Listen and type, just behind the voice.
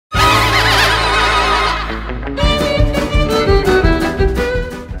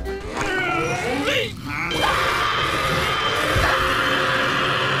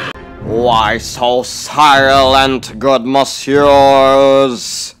I so silent, good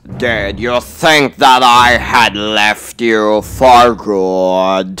messieurs? Did you think that I had left you for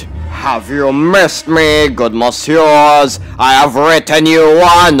good? Have you missed me, good messieurs? I have written you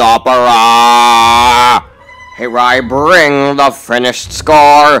an opera. Here I bring the finished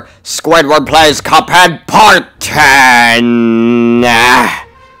score. Squidward Plays Cuphead Part 10.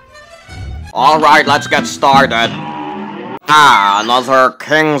 Alright, let's get started. Another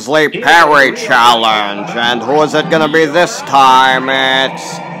Kingsley Parry challenge. And who is it gonna be this time?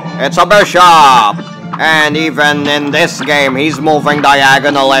 It's a bishop. And even in this game, he's moving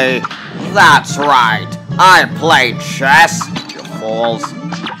diagonally. That's right. I play chess, you fools.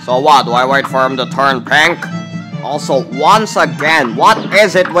 So what, do I wait for him to turn pink? Also, once again, what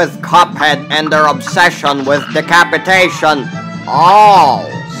is it with Cuphead and their obsession with decapitation? Oh,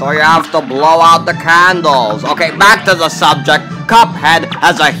 so you have to blow out the candles. Okay, back to the subject. Cuphead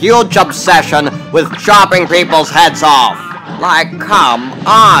has a huge obsession with chopping people's heads off. Like, come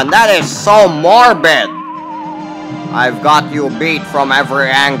on, that is so morbid. I've got you beat from every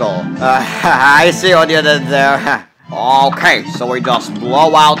angle. I see what you did there. Okay, so we just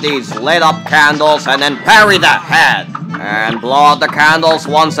blow out these lit up candles and then parry the head. And blow out the candles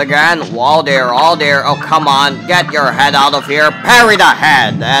once again. Oh dear, oh come on, get your head out of here. Parry the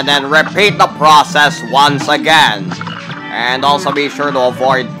head, and then repeat the process once again. And also be sure to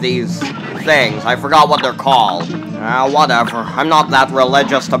avoid these things. I forgot what they're called. Whatever, I'm not that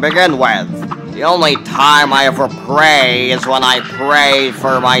religious to begin with. The only time I ever pray is when I pray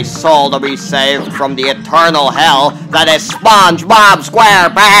for my soul to be saved from the eternal hell that is SpongeBob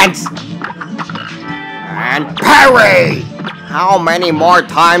SquarePants! And parry! How many more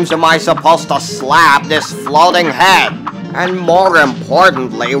times am I supposed to slap this floating head? And more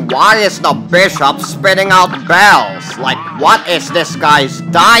importantly, why is the bishop spitting out bells? Like, what is this guy's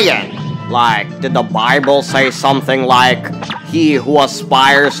diet? Like, did the Bible say something like, he who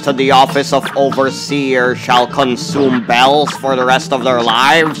aspires to the office of overseer shall consume bells for the rest of their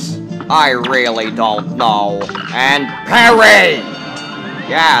lives? I really don't know. And parry!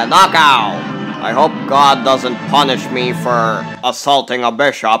 Yeah, knockout! I hope God doesn't punish me for assaulting a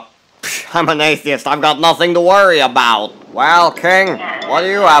bishop. Psh, I'm an atheist, I've got nothing to worry about. Well, King, what do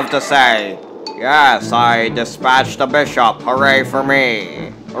you have to say? Yes, I dispatched the bishop. Hooray for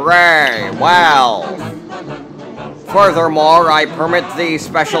me. Hooray! Well, furthermore, I permit the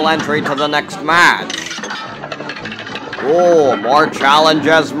special entry to the next match. Ooh, more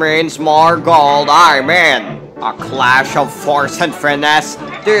challenges means more gold. I'm in. A clash of force and finesse.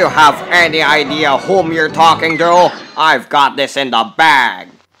 Do you have any idea whom you're talking to? I've got this in the bag.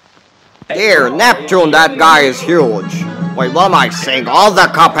 Dear Neptune, that guy is huge. Wait, what am I saying? All the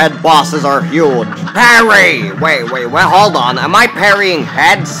Cuphead bosses are huge. Parry! Wait, hold on. Am I parrying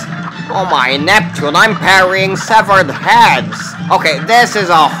heads? Oh my Neptune, I'm parrying severed heads. Okay, this is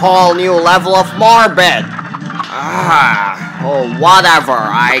a whole new level of morbid. Oh, whatever.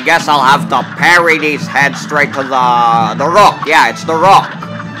 I guess I'll have to parry these heads straight to the rook. Yeah, it's the rook.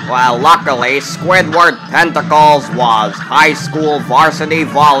 Well, luckily, Squidward Tentacles was high school varsity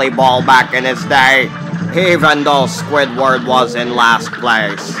volleyball back in his day, even though Squidward was in last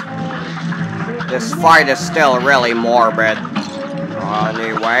place. This fight is still really morbid.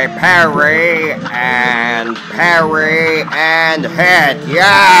 Anyway, parry, and hit.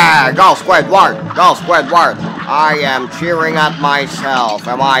 Yeah! Go Squidward! Go Squidward! I am cheering at myself.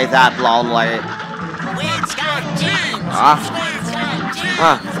 Am I that lonely?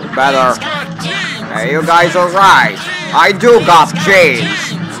 Better. Hey, you guys are right. I do got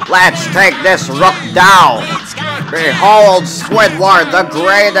cheese. Let's take this rook down. Behold Squidward, the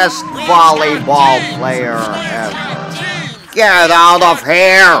greatest volleyball player ever. Get out of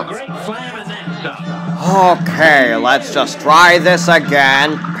here! Okay, let's just try this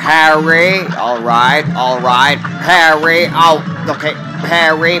again. Parry. Alright. Parry. Oh, okay.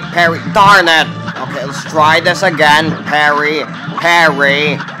 Parry. Darn it! Okay, let's try this again. Parry.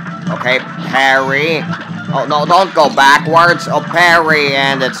 Okay, parry. Oh, no, don't go backwards. Oh, parry,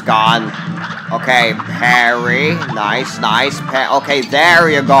 and it's gone. Okay, parry. Nice. Okay, there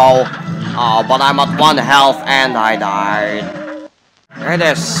you go. Oh, but I'm at 1 health and I died. It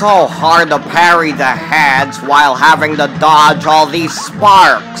is so hard to parry the heads while having to dodge all these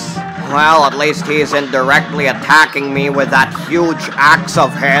sparks. Well, at least he isn't directly attacking me with that huge axe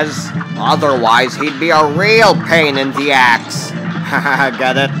of his. Otherwise, he'd be a real pain in the axe.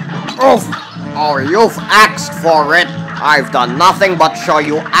 Get it? Oof! Oh, you've axed for it. I've done nothing but show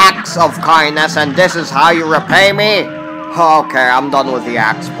you acts of kindness, and this is how you repay me? Okay, I'm done with the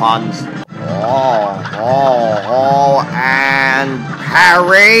axe puns. Oh, and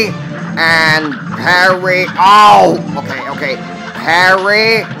parry. and parry. Oh, okay.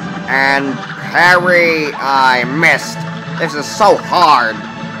 Parry and parry. I missed. This is so hard.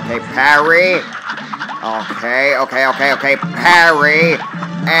 Okay, parry. Okay. Parry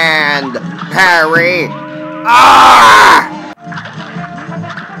and parry. Ah!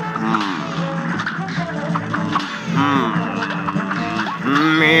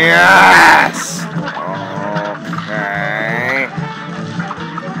 Yes! Okay.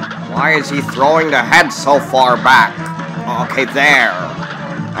 Why is he throwing the head so far back? Okay, there.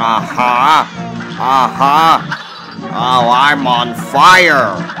 Oh, I'm on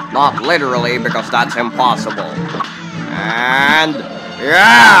fire. Not literally, because that's impossible. And...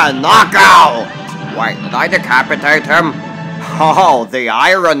 yeah, knockout! Wait, did I decapitate him? Oh, the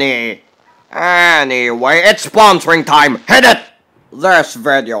irony. Anyway, it's sponsoring time. Hit it! This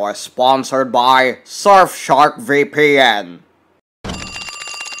video is sponsored by Surfshark VPN.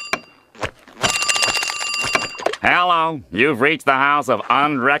 Hello, you've reached the house of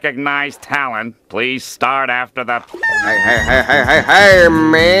unrecognized talent. Please start after the... Hey,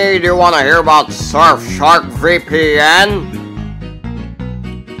 me, do you want to hear about Surfshark VPN?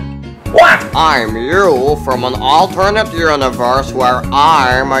 What? I'm you from an alternate universe where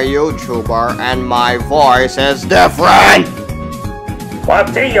I'm a YouTuber and my voice is different!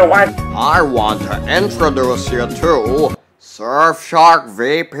 What do you want? I want to introduce you to Surfshark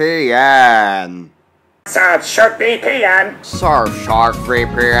VPN. Surfshark VPN? Surfshark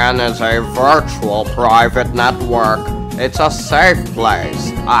VPN is a virtual private network. It's a safe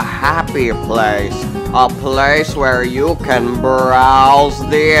place, a happy place, a place where you can browse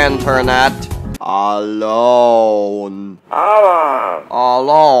the internet alone.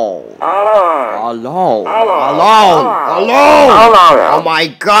 Alone. Oh my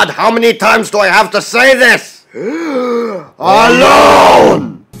god, how many times do I have to say this?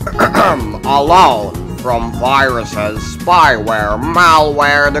 Alone! Alone from viruses, spyware,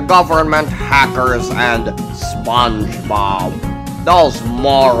 malware, the government, hackers, and SpongeBob. Those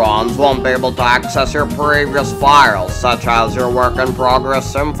morons won't be able to access your previous files, such as your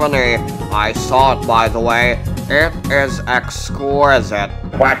work-in-progress symphony. I saw it, by the way. It is exquisite.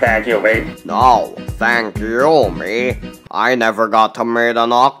 What, thank you, me? No, thank you, me. I never got to meet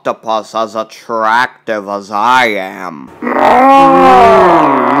an octopus as attractive as I am.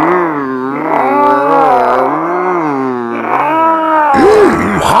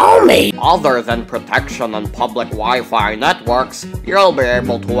 Other than protection on public Wi-Fi networks, you'll be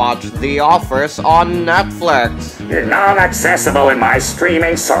able to watch The Office on Netflix. You're not accessible in my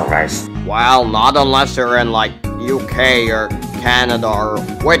streaming service. Well, not unless you're in, like, UK or Canada or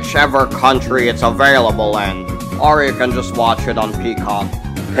whichever country it's available in. Or you can just watch it on Peacock.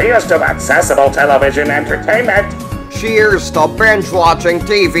 Here's to accessible television entertainment. Cheers to binge-watching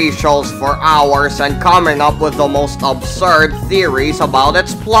TV shows for hours and coming up with the most absurd theories about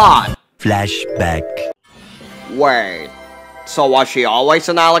its plot. Flashback. Wait, so was she always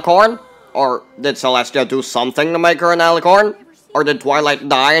an alicorn? Or did Celestia do something to make her an alicorn? Or did Twilight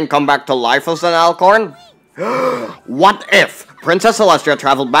die and come back to life as an alicorn? What if Princess Celestia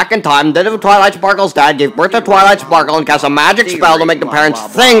traveled back in time, did it Twilight Sparkle's dad, gave birth to Twilight Sparkle, and cast a magic spell to make the parents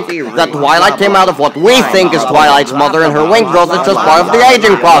think that Twilight came out of what we think is Twilight's mother, and her wing growth is just part of the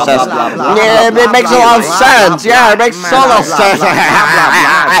aging process? Yeah, it makes a lot of sense. Yeah, it makes so much sense.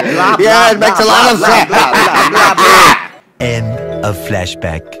 Yeah, it makes a lot of sense. End of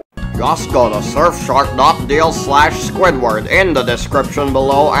flashback. Just go to surfshark.deal/Squidward in the description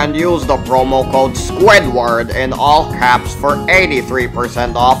below and use the promo code SQUIDWARD in all caps for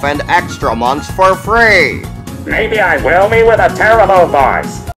 83% off and extra months for free. Maybe I will be with a terrible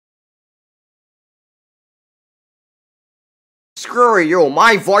voice. Screw you,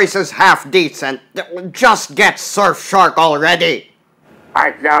 my voice is half decent. Just get Surfshark already.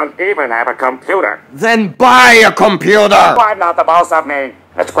 I don't even have a computer. Then buy a computer! I'm not the boss of me.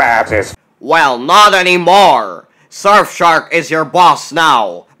 It's Krabs. Well, not anymore. Surfshark is your boss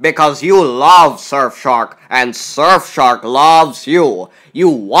now, because you love Surfshark, and Surfshark loves you. You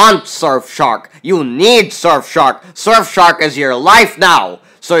want Surfshark. You need Surfshark. Surfshark is your life now.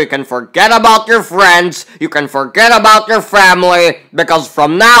 So you can forget about your friends, you can forget about your family, because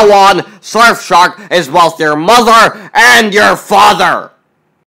from now on, Surfshark is both your mother and your father.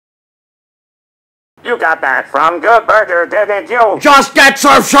 You got that from Good Burger, didn't you? Just get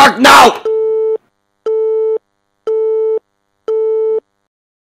Surfshark now!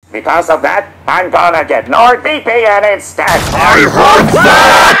 Because of that, I'm gonna get NordVPN instead. I heard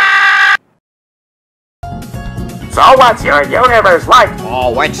that! So what's your universe like?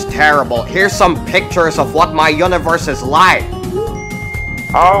 Oh, it's terrible. Here's some pictures of what my universe is like.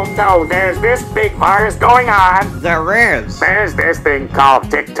 Oh no, there's this big virus going on. There is. There's this thing called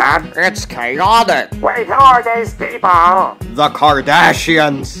TikTok. It's chaotic. Wait, who are these people? The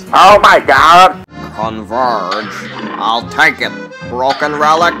Kardashians. Oh my god. Converge. I'll take it. Broken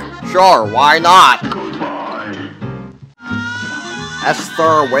relic? Sure, why not?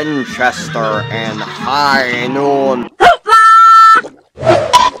 Esther Winchester and High Noon.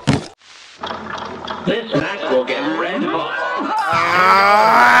 This match will get red hot.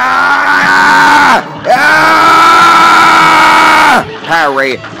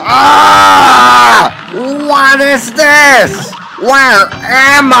 Harry. What is this? Where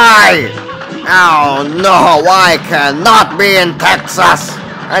am I? Oh no, I cannot be in Texas.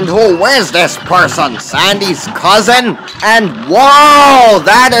 And who is this person? Sandy's cousin? And whoa,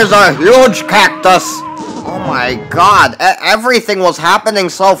 that is a huge cactus. Oh my god, everything was happening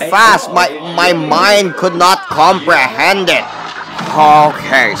so fast, my mind could not comprehend it.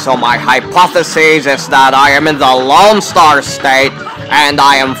 Okay, so my hypothesis is that I am in the Lone Star State, and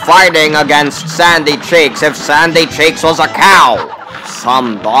I am fighting against Sandy Cheeks if Sandy Cheeks was a cow.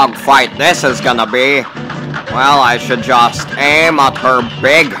 Some dogfight this is gonna be. Well, I should just aim at her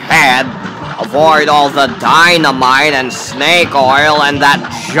big head, avoid all the dynamite and snake oil and that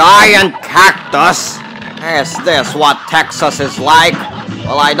giant cactus. Is this what Texas is like?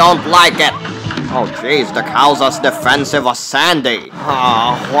 Well, I don't like it. Oh jeez, the cow's as defensive as Sandy.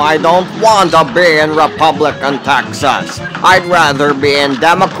 Oh, I don't want to be in Republican Texas. I'd rather be in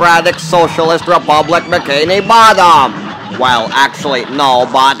Democratic Socialist Republic Bikini Bottom. Well, actually, no,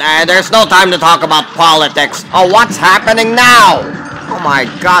 but there's no time to talk about politics. Oh, what's happening now? Oh my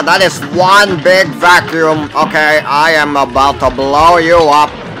god, that is one big vacuum. Okay, I am about to blow you up.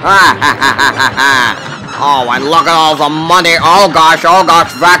 Oh, and look at all the money. Oh gosh,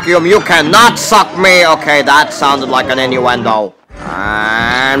 vacuum, you cannot suck me. Okay, that sounded like an innuendo.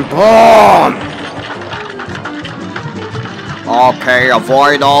 And boom! Okay,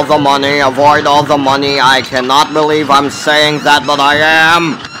 avoid all the money, I cannot believe I'm saying that, but I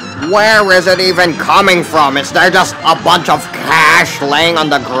am. Where is it even coming from? Is there just a bunch of cash laying on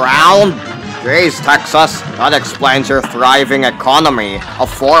the ground? Jeez, Texas, that explains your thriving economy. A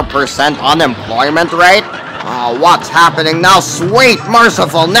 4% unemployment rate? Oh, what's happening now? Sweet,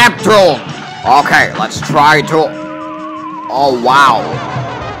 merciful Neptune! Okay, let's try to... Oh, wow.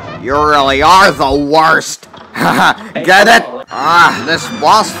 You really are the worst. Get it? This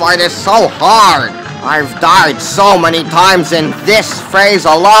boss fight is so hard. I've died so many times in this phase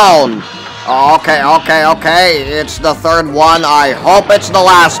alone. Okay. It's the third one. I hope it's the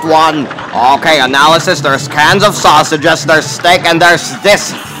last one. Okay, analysis. There's cans of sausages, there's steak, and there's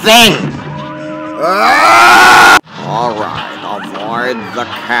this thing. Alright, avoid the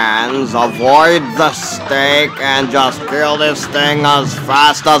cans, avoid the steak, and just kill this thing as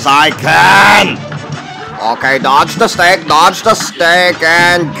fast as I can. Okay, dodge the steak,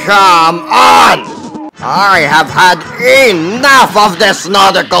 and come on! I have had enough of this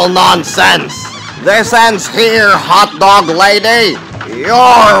nautical nonsense! This ends here, hot dog lady!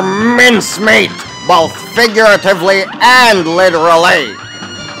 You're mincemeat, both figuratively and literally!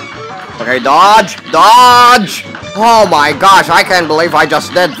 Okay, dodge! Oh my gosh, I can't believe I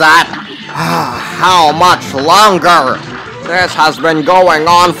just did that! How much longer? This has been going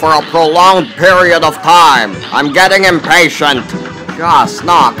on for a prolonged period of time. I'm getting impatient. Just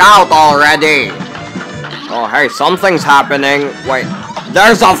knock out already. Oh, hey, something's happening. Wait,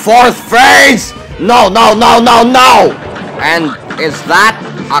 there's a fourth phase? No. And is that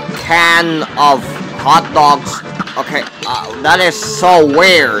a can of hot dogs? Okay, that is so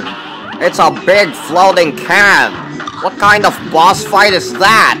weird. It's a big floating can. What kind of boss fight is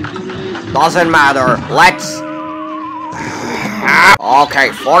that? Doesn't matter. Let's...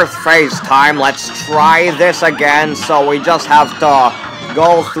 Okay, fourth phase time. Let's try this again. So we just have to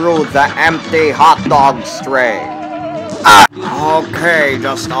go through the empty hot dog string. Okay,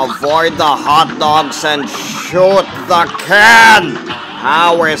 just avoid the hot dogs and shoot the can.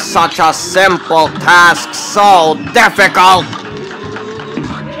 How is such a simple task so difficult?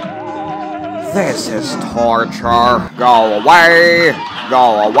 This is torture. Go away.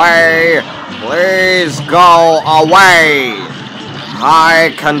 Please go away.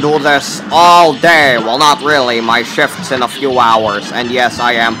 I can do this all day. Well, not really. My shift's in a few hours. And yes,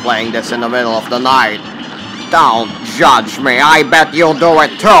 I am playing this in the middle of the night. Don't judge me. I bet you'll do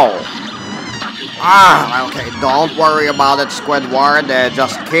it too. Okay. Don't worry about it, Squidward.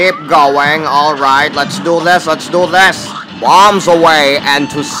 Just keep going. Alright, let's do this. Bombs away, and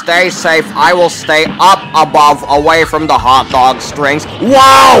to stay safe, I will stay up above, away from the hot dog strings.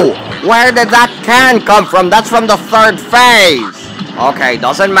 Whoa! Where did that can come from? That's from the third phase. Okay,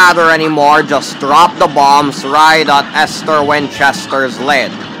 doesn't matter anymore. Just drop the bombs right at Esther Winchester's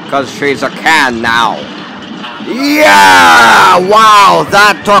lid. Because she's a can now. Yeah! Wow,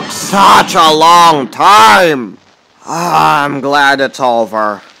 that took such a long time. I'm glad it's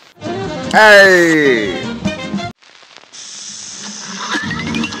over. Hey!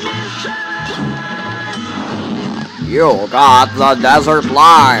 You got the desert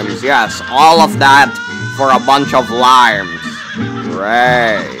limes. Yes, all of that for a bunch of limes.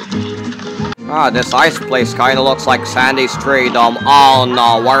 Great. This ice place kinda looks like Sandy's tree dome. Oh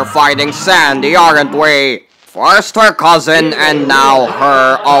no, we're fighting Sandy, aren't we? First her cousin, and now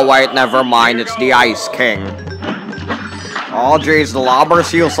her. Oh wait, never mind, it's the Ice King. Oh geez, the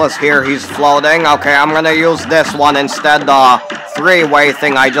lobber's useless here, he's floating. Okay, I'm gonna use this one instead, the three-way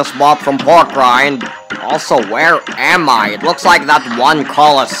thing I just bought from Pork Rind. Also, where am I? It looks like that one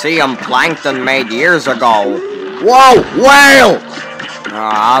Coliseum Plankton made years ago. Whoa, whale!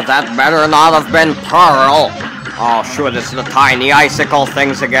 That better not have been Pearl. Oh shoot, it's the tiny icicle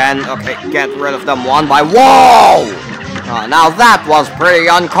things again. Okay, get rid of them one by... Whoa! Now that was pretty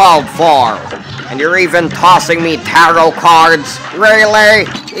uncalled for. And you're even tossing me tarot cards? Really?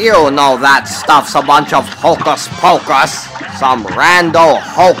 You know that stuff's a bunch of hocus pocus. Some rando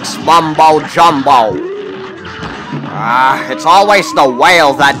hoax mumbo jumbo. It's always the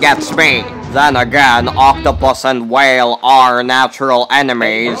whale that gets me. Then again, octopus and whale are natural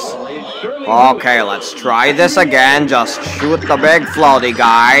enemies. Okay, let's try this again. Just shoot the big floaty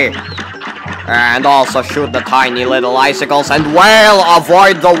guy. And also shoot the tiny little icicles. And whale,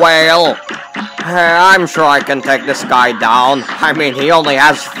 avoid the whale. I'm sure I can take this guy down. I mean, he only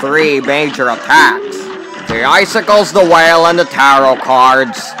has 3 major attacks. The icicles, the whale, and the tarot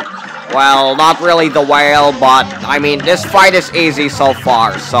cards. Well, not really the whale, but, I mean, this fight is easy so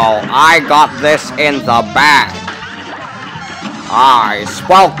far, so I got this in the bag. I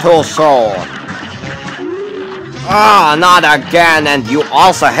spoke too soon. Not again, and you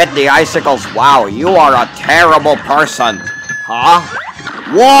also hit the icicles. Wow, you are a terrible person. Huh?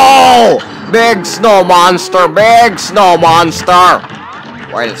 Whoa! Big snow monster, big snow monster.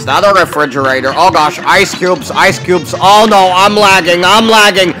 Wait, is that a refrigerator? Oh gosh, ice cubes, ice cubes. Oh no, I'm lagging, I'm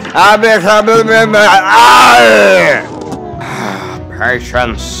lagging.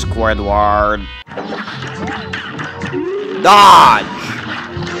 Patience, Squidward. Dodge!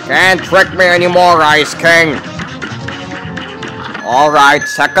 You can't trick me anymore, Ice King. Alright,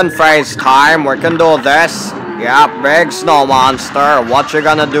 second phase time. We can do this. Yeah, big snow monster. What you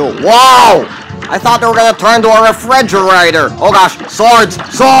gonna do? Whoa! I thought they were gonna turn to a refrigerator. Oh gosh, swords!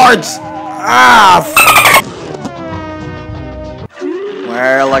 Swords!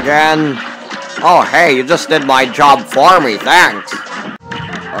 Well, again. Oh, hey, you just did my job for me. Thanks.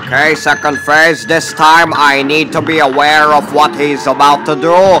 Okay, second phase. This time, I need to be aware of what he's about to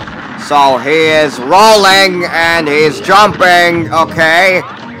do. So, he is rolling, and he's jumping. Okay.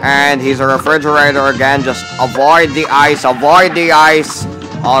 And he's a refrigerator again. Just avoid the ice. Avoid the ice.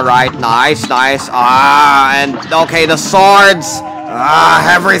 Alright, nice, nice. And okay, the swords.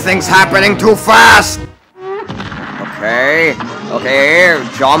 Everything's happening too fast. Okay. Okay,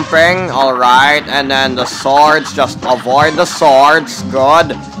 jumping. Alright, and then the swords. Just avoid the swords.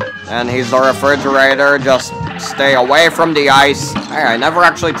 Good. And he's a refrigerator. Just stay away from the ice. Hey, I never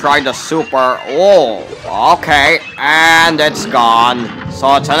actually tried the super. Oh, okay. And it's gone.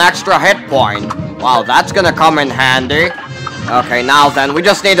 So it's an extra hit point. Wow, that's gonna come in handy. Okay, now then, we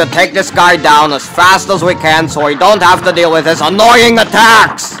just need to take this guy down as fast as we can so we don't have to deal with his annoying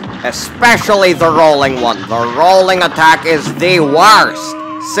attacks! Especially the rolling one. The rolling attack is the worst.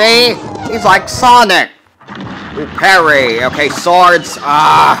 See? He's like Sonic. Ooh, parry. Okay, swords.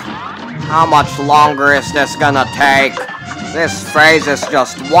 How much longer is this gonna take? This phase is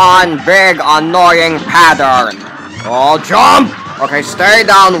just one big annoying pattern. Oh, jump! Okay, stay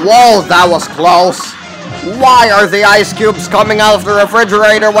down. Whoa, that was close. Why are the ice cubes coming out of the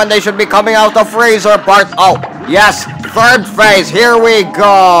refrigerator when they should be coming out the freezer part? Oh, yes, third phase, here we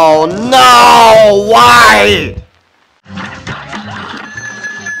go. No, why?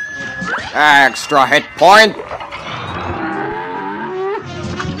 Extra hit point.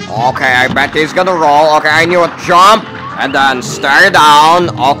 Okay, I bet he's gonna roll. Okay, I knew it. Jump, and then stay down.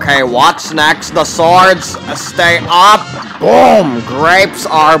 Okay, what's next? The swords, stay up. Boom! Grapes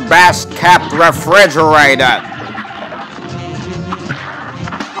are best kept refrigerated.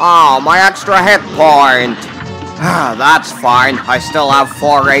 Oh, my extra hit point. That's fine. I still have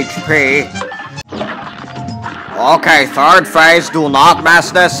 4 HP. Okay, third phase. Do not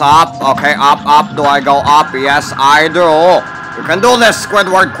mess this up. Okay, up, up. Do I go up? Yes, I do. You can do this,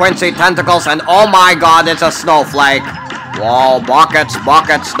 Squidward, Quincy, Tentacles, and oh my god, it's a snowflake. Whoa, buckets,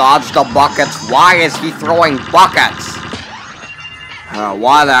 buckets, dodge the buckets. Why is he throwing buckets?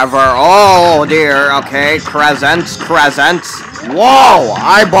 Whatever. Oh dear, okay, crescents, crescents. Whoa,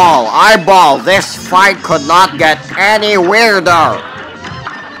 eyeball, eyeball. This fight could not get any weirder.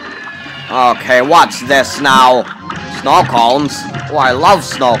 Okay, what's this now? Snow cones? Oh, I love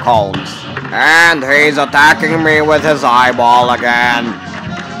snow cones. And he's attacking me with his eyeball again.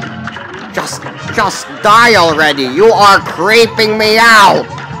 Just die already. You are creeping me out.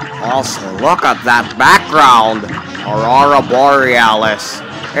 Also, look at that background. Aurora Borealis.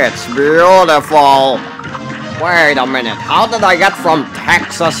 It's beautiful. Wait a minute. How did I get from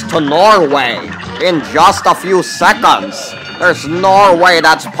Texas to Norway in just a few seconds? There's no way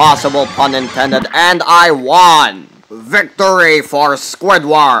that's possible, pun intended, and I won. Victory for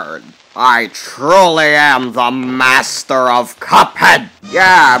Squidward. I truly am the master of Cuphead.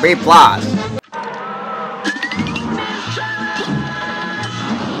 Yeah, B+.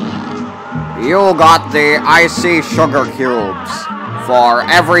 You got the icy sugar cubes. For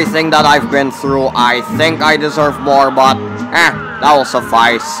everything that I've been through, I think I deserve more, but that will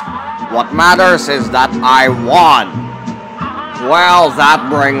suffice. What matters is that I won. Well, that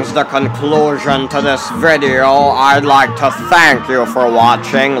brings the conclusion to this video. I'd like to thank you for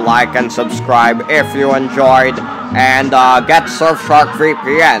watching. Like and subscribe if you enjoyed. And get Surfshark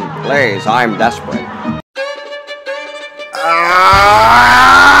VPN. Please, I'm desperate. Ah!